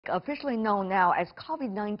Officially known now as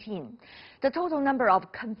COVID-19. The total number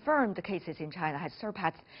of confirmed cases in China has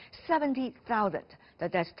surpassed 70,000. The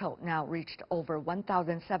death toll now reached over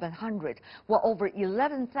 1,700, while over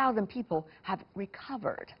 11,000 people have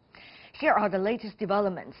recovered. Here are the latest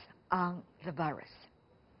developments on the virus.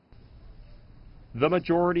 The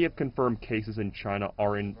majority of confirmed cases in China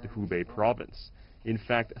are in the Hubei province. In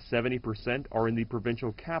fact, 70% are in the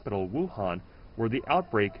provincial capital, Wuhan, where the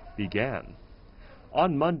outbreak began.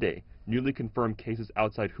 On Monday, newly confirmed cases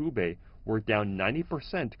outside Hubei were down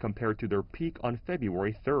 90% compared to their peak on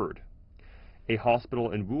February 3rd. A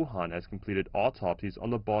hospital in Wuhan has completed autopsies on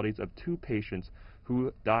the bodies of 2 patients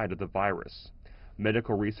who died of the virus.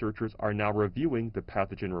 Medical researchers are now reviewing the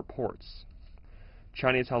pathogen reports.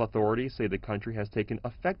 Chinese health authorities say the country has taken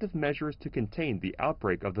effective measures to contain the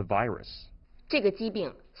outbreak of the virus. 这个疾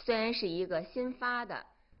病虽然是一个新发的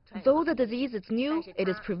Though the disease is new, it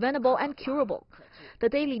is preventable and curable. The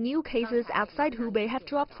daily new cases outside Hubei have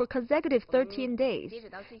dropped for consecutive 13 days.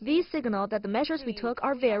 These signal that the measures we took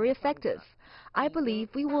are very effective. I believe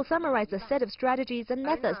we will summarize a set of strategies and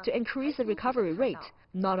methods to increase the recovery rate.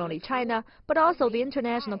 Not only China, but also the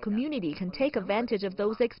international community can take advantage of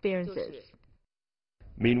those experiences.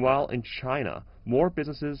 Meanwhile, in China, more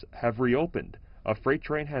businesses have reopened. A freight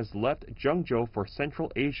train has left Zhengzhou for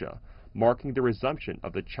Central Asia, marking the resumption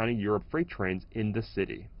of the China-Europe freight trains in the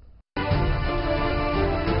city.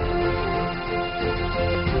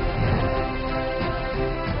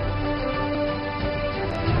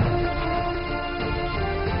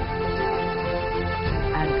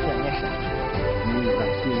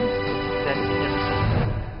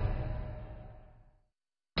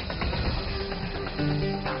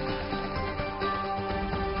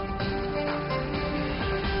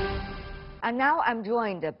 And now I'm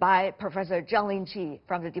joined by Professor Zhang Linqi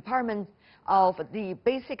from the Department of the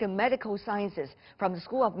Basic Medical Sciences from the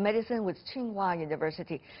School of Medicine with Tsinghua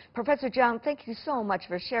University. Professor Zhang, thank you so much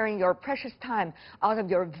for sharing your precious time out of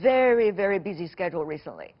your very, very busy schedule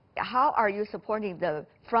recently. How are you supporting the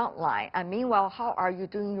front line? And meanwhile, how are you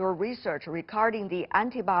doing your research regarding the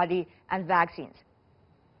antibody and vaccines?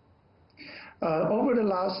 Over the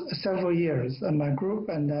last several years, my group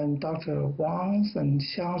and then Dr. Wang's and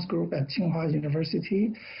Xiang's group at Tsinghua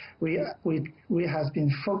University, we have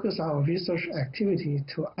been focused our research activity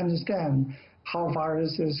to understand how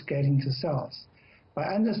viruses get into cells. By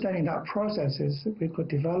understanding that processes, we could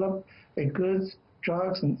develop a good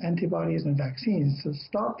drugs and antibodies and vaccines to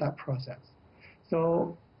stop that process.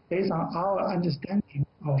 So based on our understanding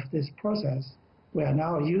of this process, we are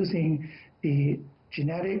now using the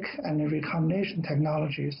genetic and recombination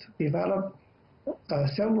technologies to develop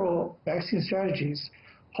several vaccine strategies.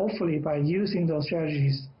 Hopefully, by using those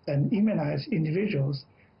strategies and immunize individuals,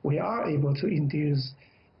 we are able to induce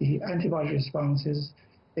the antibody responses,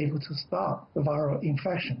 able to stop the viral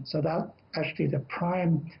infection. So that's actually the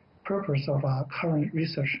prime purpose of our current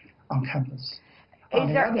research on campus.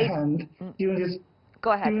 On the other hand,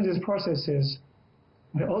 during these processes,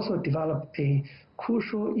 we also developed a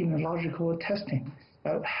crucial immunological testing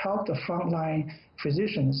that help the frontline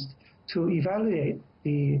physicians to evaluate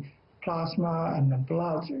the plasma and the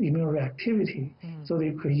blood immune reactivity, so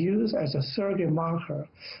they could use as a surrogate marker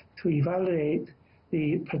to evaluate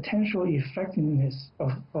the potential effectiveness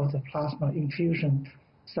of the plasma infusion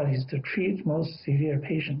studies to treat most severe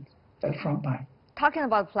patients at frontline. Talking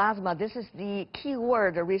about plasma, this is the key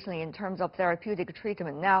word recently in terms of therapeutic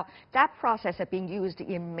treatment. Now, that process has been used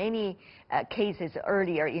in many cases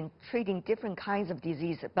earlier in treating different kinds of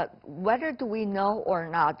diseases. But whether do we know or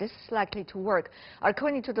not, this is likely to work.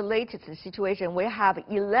 According to the latest situation, we have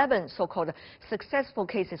 11 so-called successful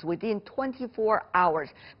cases within 24 hours.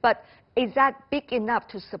 But is that big enough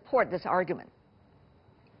to support this argument?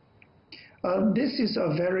 This is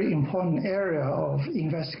a very important area of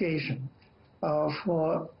investigation.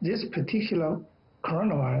 For this particular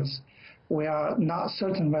coronavirus, we are not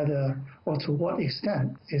certain whether or to what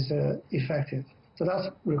extent is effective. So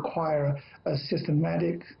that requires a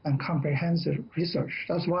systematic and comprehensive research.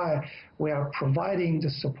 That's why we are providing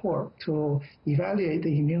the support to evaluate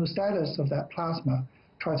the immune status of that plasma,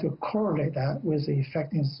 try to correlate that with the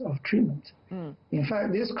effectiveness of treatment. In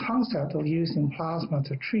fact, this concept of using plasma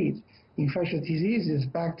to treat infectious diseases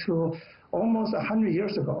back to almost 100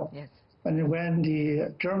 years ago. Yes. And when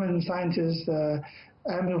the German scientist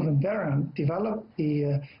Emil von Behring developed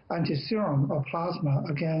the antiserum of plasma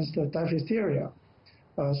against diphtheria.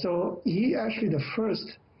 So he actually the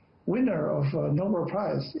first winner of Nobel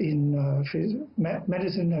Prize in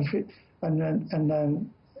medicine and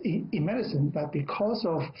then in medicine, but because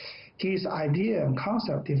of his idea and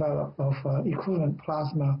concept developed of equivalent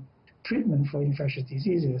plasma treatment for infectious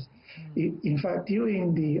diseases. In fact,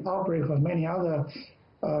 during the outbreak of many other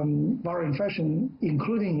viral infections,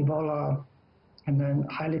 including Ebola and then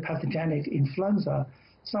highly pathogenic influenza,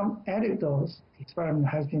 some anecdotal experiment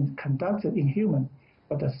has been conducted in humans,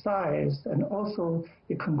 but the size and also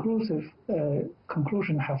the conclusive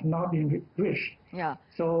conclusion have not been reached. Yeah.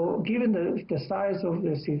 So given the size of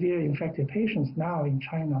the severe infected patients now in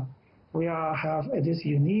China, we have this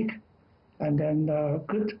unique and then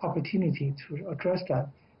good opportunity to address that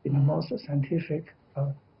in the most scientific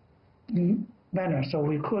manner. So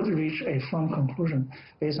we could reach a firm conclusion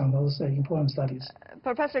based on those important studies.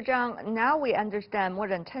 Professor Zhang, now we understand more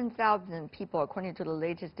than 10,000 people, according to the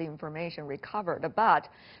latest information, recovered. But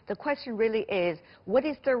the question really is, what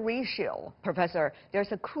is the ratio, Professor?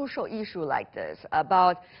 There's a crucial issue like this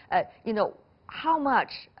about, how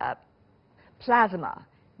much plasma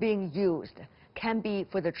being used can be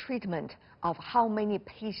for the treatment of how many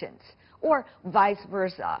patients, or vice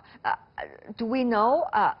versa. Do we know?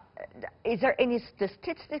 Is there any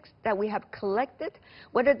statistics that we have collected,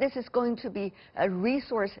 whether this is going to be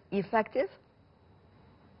resource effective?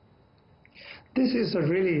 This is a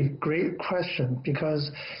really great question,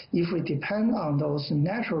 because if we depend on those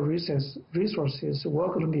natural resources, we're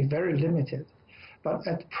going to be very limited. But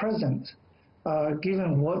at present,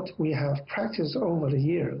 given what we have practiced over the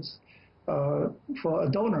years, for a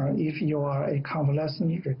donor, if you are a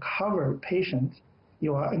convalescent recovered patient,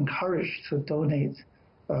 you are encouraged to donate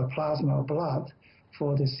plasma or blood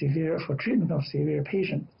for treatment of severe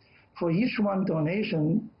patients. For each one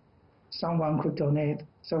donation, someone could donate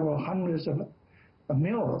several hundreds of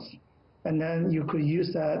mils, and then you could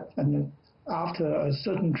use that, and then after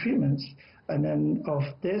certain treatments, and then of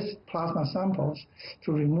this plasma samples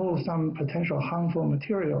to remove some potential harmful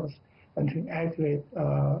materials and to activate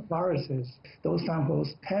viruses. Those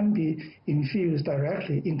samples can be infused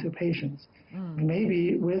directly into patients,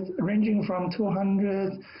 maybe ranging from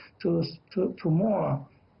 200 to more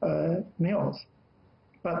mils.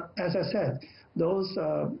 But as I said, those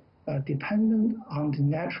are dependent on the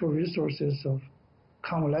natural resources of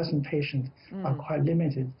convalescent patients are quite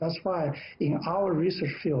limited. That's why in our research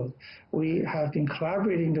field, we have been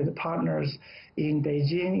collaborating with partners in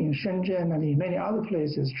Beijing, in Shenzhen, and in many other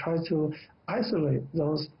places, try to isolate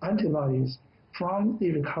those antibodies from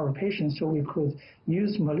the recovered patients, so we could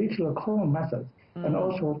use molecular clone method and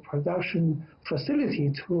also production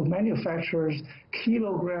facility to manufacture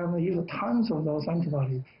kilograms, even tons of those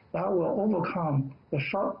antibodies that will overcome the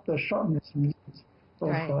shortness needs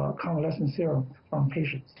of convalescent serum from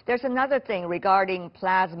patients. There's another thing regarding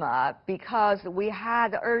plasma, because we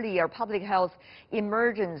had earlier public health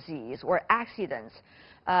emergencies or accidents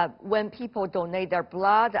when people donate their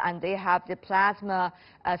blood and they have the plasma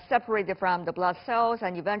separated from the blood cells,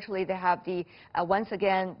 and eventually they have once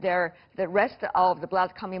again the rest of the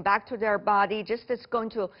blood coming back to their body. Just it's going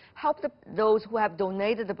to help those who have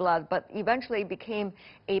donated the blood, but eventually it became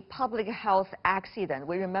a public health accident.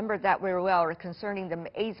 We remember that very well concerning the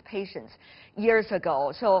AIDS patients years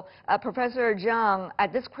ago. So Professor Zhang,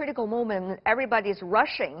 at this critical moment, everybody is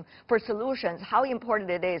rushing for solutions. How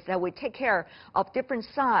important it is that we take care of different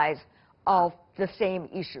sides of the same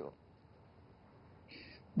issue.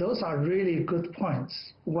 Those are really good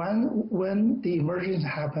points. When the emergency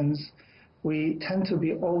happens, we tend to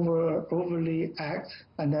be overly act,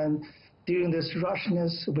 and then during this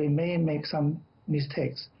rushness, we may make some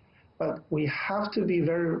mistakes. But we have to be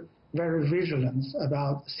very, very vigilant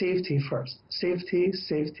about safety first. Safety,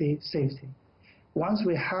 safety, safety. Once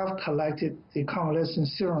we have collected the convalescent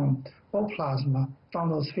serum or plasma from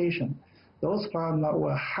those patients, those plasma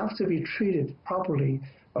will have to be treated properly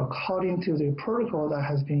according to the protocol that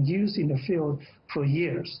has been used in the field for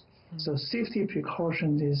years. So safety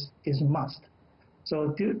precaution is a must.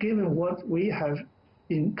 So given what we have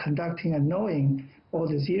been conducting and knowing all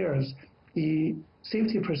these years, the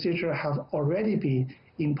safety procedure have already been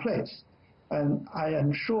in place. And I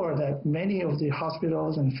am sure that many of the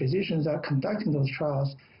hospitals and physicians that are conducting those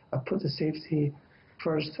trials put the safety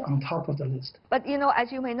first on top of the list. But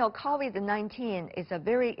as you may know, COVID-19 is a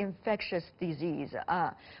very infectious disease.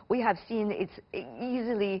 We have seen it's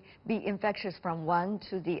easily be infectious from one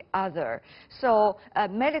to the other. So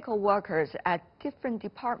medical workers at different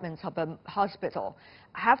departments of a hospital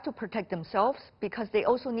have to protect themselves, because they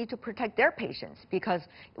also need to protect their patients, because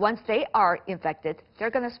once they are infected, they're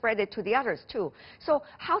going to spread it to the others too. So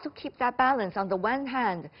how to keep that balance? On the one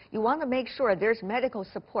hand, you want to make sure there's medical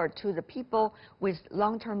support to the people with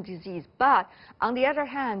long-term disease, but on the other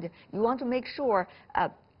hand, you want to make sure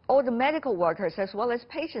all the medical workers as well as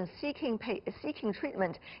patients seeking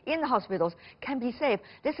treatment in the hospitals can be safe.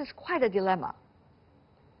 This is quite a dilemma.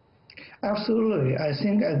 Absolutely. I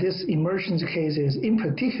think at this emergence cases, in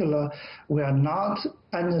particular, we are not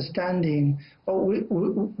understanding, or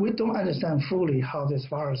we don't understand fully how this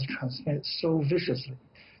virus transmits so viciously.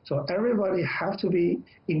 So everybody have to be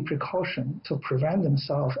in precaution to prevent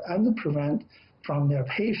themselves and to prevent from their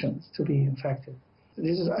patients to be infected.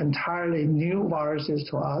 This is entirely new viruses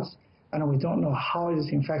to us, and we don't know how it is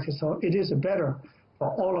infected. So it is better for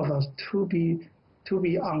all of us to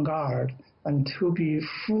be on guard and to be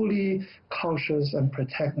fully cautious and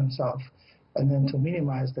protect themselves, and then to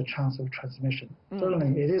minimize the chance of transmission.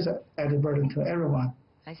 Certainly, it is an added burden to everyone,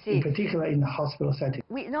 I see. In particular in the hospital setting.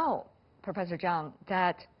 We know, Professor Zhang,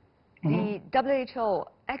 that the WHO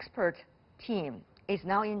expert team is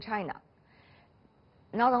now in China,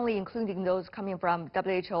 not only including those coming from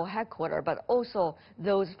WHO headquarters, but also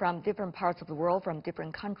those from different parts of the world, from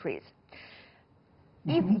different countries.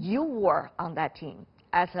 If you were on that team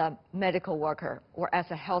as a medical worker or as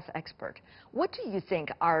a health expert, what do you think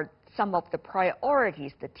are some of the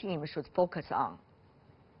priorities the team should focus on?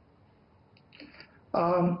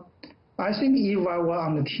 I think if I were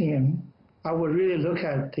on the team, I would really look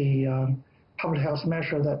at the public health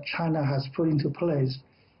measure that China has put into place,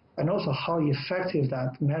 and also how effective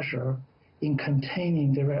that measure in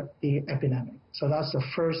containing the epidemic. So that's the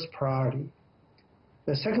first priority.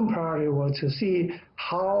 The second priority was to see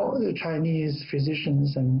how the Chinese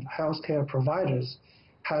physicians and healthcare providers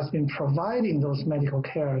has been providing those medical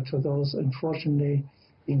care to those unfortunately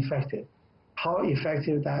infected, how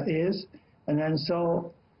effective that is, and then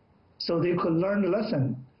so they could learn a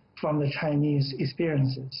lesson from the Chinese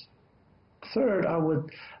experiences. Third, I would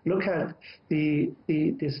look at the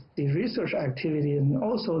research activity and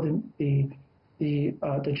also the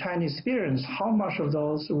Chinese experience, how much of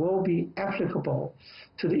those will be applicable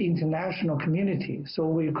to the international community. So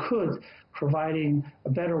we could providing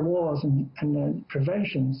better walls and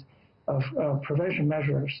prevention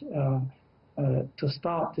measures to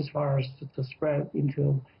stop this virus to spread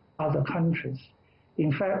into other countries.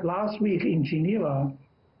 In fact, last week in Geneva,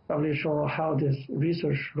 WHO held this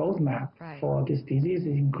research roadmap for these diseases,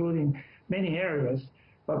 including many areas,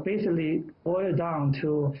 but basically boiled down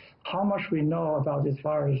to how much we know about this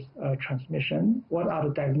virus transmission, what are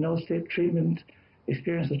the diagnostic treatment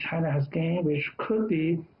experience that China has gained, which could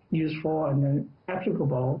be useful and then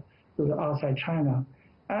applicable to the outside China,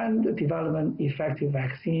 and the development effective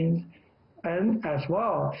vaccines, and as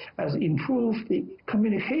well as improve the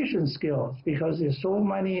communication skills, because there's so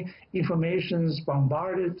many informations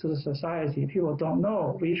bombarded to the society. People don't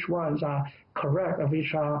know which ones are correct or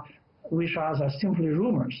which are simply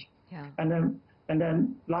rumors. Yeah. And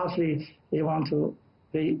then lastly,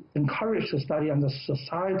 they encourage to study on the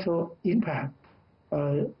societal impact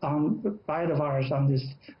by the virus on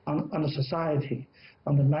the society,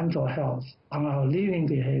 on the mental health, on our living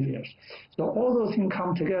behaviors. So all those things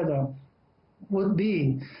come together would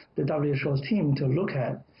be the WHO's team to look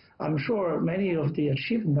at. I'm sure many of the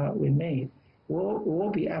achievements that we made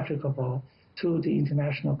will be applicable to the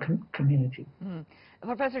international community.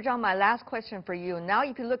 Professor Zhang, my last question for you. Now,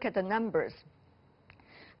 if you look at the numbers,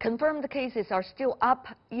 confirmed cases are still up,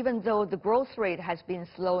 even though the growth rate has been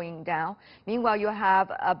slowing down. Meanwhile, you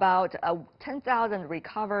have about 10,000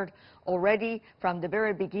 recovered already from the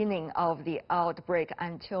very beginning of the outbreak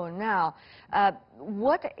until now.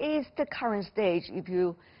 What is the current stage, if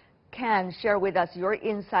you can share with us your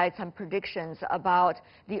insights and predictions about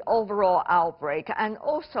the overall outbreak? And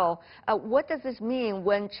also, what does this mean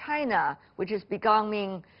when China, which is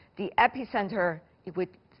becoming the epicenter, if we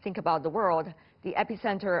think about the world, the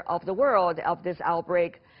epicenter of the world of this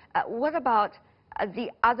outbreak, what about the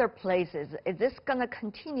other places? Is this going to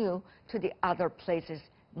continue to the other places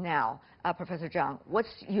now? Professor Zhang,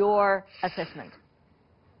 what's your assessment?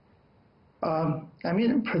 I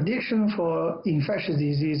mean, prediction for infectious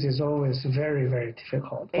disease is always very, very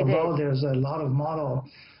difficult. Although there's a lot of model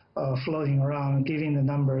floating around giving the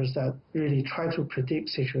numbers that really try to predict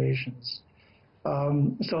situations.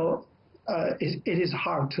 So it is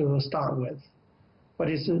hard to start with. But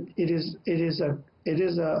it is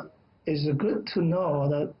good to know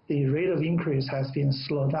that the rate of increase has been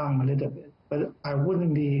slowed down a little bit. But I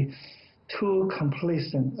wouldn't be too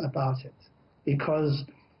complacent about it, because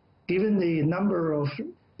given the number of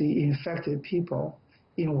the infected people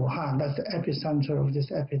in Wuhan, that's the epicenter of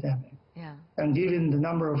this epidemic, and given the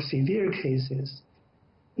number of severe cases,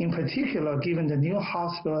 in particular, given the new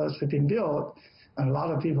hospitals have been built, and a lot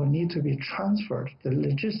of people need to be transferred, the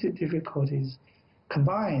logistic difficulties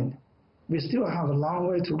combined, we still have a long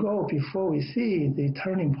way to go before we see the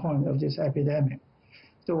turning point of this epidemic.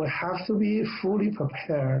 So we have to be fully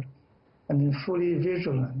prepared and fully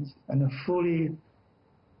vigilant and fully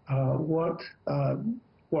worked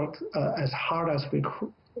as hard as we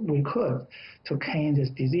could to contain this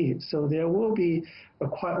disease. So there will be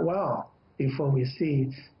quite a while before we see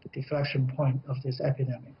the deflection point of this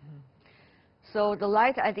epidemic. So the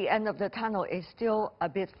light at the end of the tunnel is still a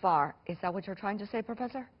bit far. Is that what you're trying to say,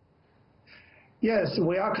 Professor? Yes,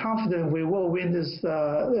 we are confident we will win this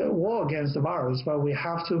war against the virus, but we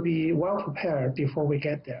have to be well prepared before we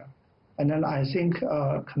get there. And then I think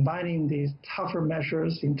combining these tougher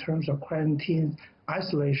measures in terms of quarantine,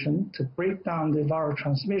 isolation to break down the viral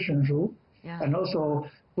transmission route, and also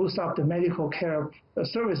boost up the medical care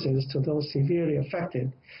services to those severely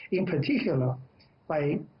affected, in particular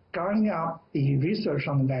by gearing up the research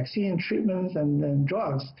on the vaccine treatments and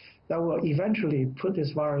drugs that will eventually put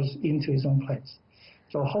this virus into its own place.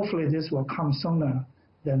 So hopefully this will come sooner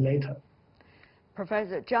than later.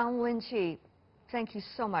 Professor Zhang Linqi, thank you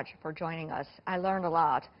so much for joining us. I learned a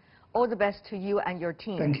lot. All the best to you and your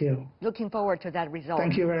team. Thank you. Looking forward to that result.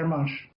 Thank you very much.